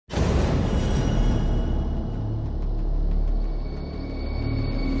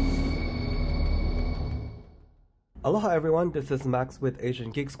Aloha everyone, this is Max with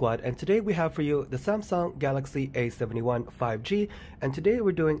Asian Geek Squad, and today we have for you the Samsung Galaxy A71 5G, and today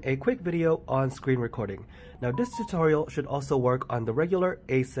we're doing a quick video on screen recording. Now this tutorial should also work on the regular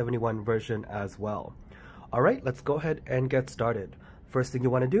A71 version as well. Alright, let's go ahead and get started. First thing you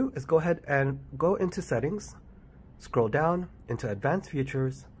want to do is go ahead and go into settings, scroll down into advanced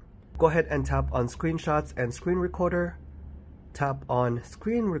features, go ahead and tap on screenshots and screen recorder, tap on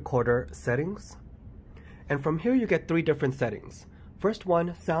screen recorder settings. And from here you get three different settings. First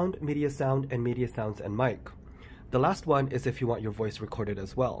one, sound, media sound, and media sounds and mic. The last one is if you want your voice recorded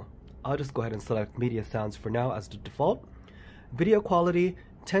as well. I'll just go ahead and select media sounds for now as the default. Video quality,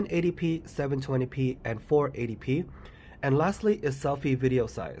 1080p, 720p, and 480p. And lastly is selfie video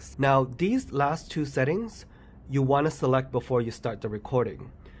size. Now these last two settings you want to select before you start the recording.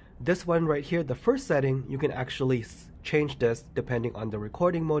 This one right here, the first setting, you can actually change this depending on the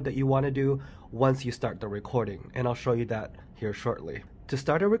recording mode that you want to do once you start the recording, and I'll show you that here shortly. To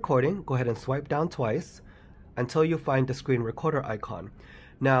start a recording, go ahead and swipe down twice until you find the screen recorder icon.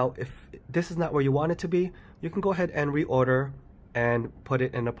 Now if this is not where you want it to be, you can go ahead and reorder and put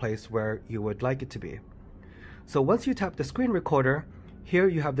it in a place where you would like it to be. So once you tap the screen recorder, here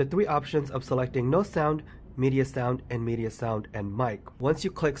you have the three options of selecting no sound, media sound, and mic. Once you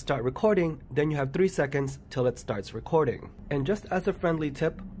click start recording, then you have 3 seconds till it starts recording. And just as a friendly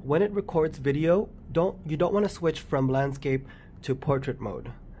tip, when it records video, you don't want to switch from landscape to portrait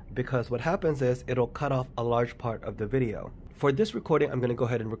mode, because what happens is it'll cut off a large part of the video. For this recording, I'm going to go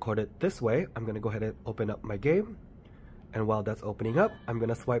ahead and record it this way. I'm going to go ahead and open up my game, and while that's opening up, I'm going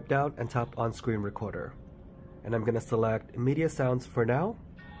to swipe down and tap on screen recorder, and I'm going to select media sounds for now.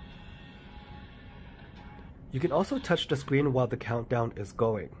 You can also touch the screen while the countdown is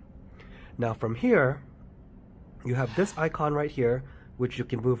going. Now from here, you have this icon right here, which you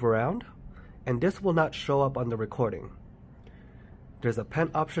can move around, and this will not show up on the recording. There's a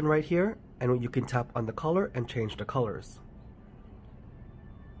pen option right here, and you can tap on the color and change the colors.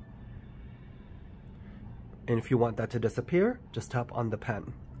 And if you want that to disappear, just tap on the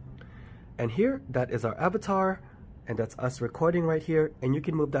pen. And here, that is our avatar, and that's us recording right here, and you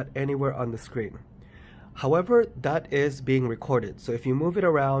can move that anywhere on the screen. However, that is being recorded, so if you move it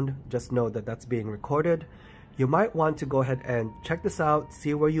around, just know that that's being recorded. You might want to go ahead and check this out,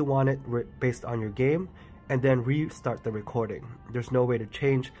 see where you want it based on your game, and then restart the recording. There's no way to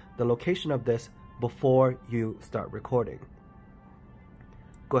change the location of this before you start recording.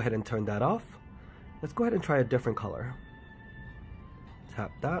 Go ahead and turn that off. Let's go ahead and try a different color.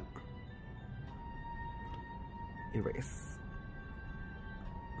 Tap that. Erase.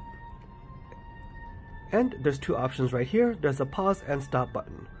 And there's two options right here. There's a pause and stop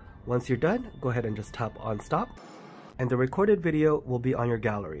button. Once you're done, go ahead and just tap on stop, and the recorded video will be on your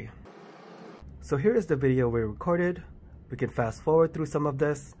gallery. So here is the video we recorded. We can fast forward through some of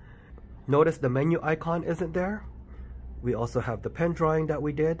this. Notice the menu icon isn't there. We also have the pen drawing that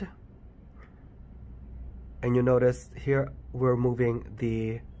we did. And you notice here we're moving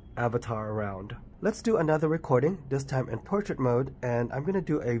the avatar around. Let's do another recording, this time in portrait mode, and I'm going to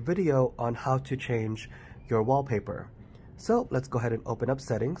do a video on how to change your wallpaper. So let's go ahead and open up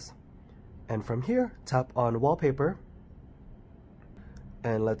settings, and from here tap on wallpaper,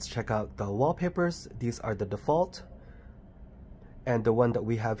 and let's check out the wallpapers. These are the default, and the one that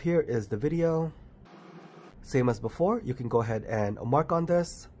we have here is the video. Same as before, you can go ahead and mark on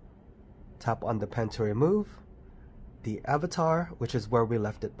this, tap on the pen to remove, the avatar, which is where we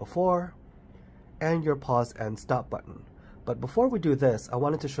left it before, and your pause and stop button. But before we do this, I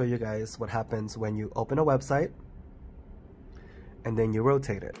wanted to show you guys what happens when you open a website and then you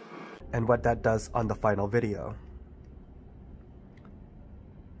rotate it, and what that does on the final video.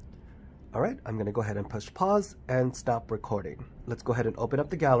 Alright, I'm going to go ahead and push pause and stop recording. Let's go ahead and open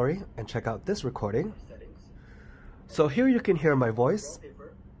up the gallery and check out this recording. So here you can hear my voice.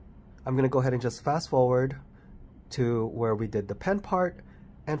 I'm going to go ahead and just fast forward to where we did the pen part,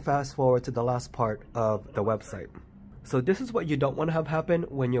 and fast forward to the last part of the website. So this is what you don't want to have happen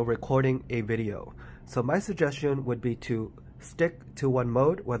when you're recording a video. So my suggestion would be to stick to one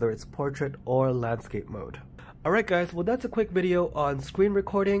mode, whether it's portrait or landscape mode. Alright guys, well that's a quick video on screen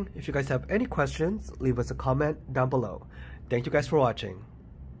recording. If you guys have any questions, leave us a comment down below. Thank you guys for watching.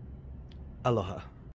 Aloha.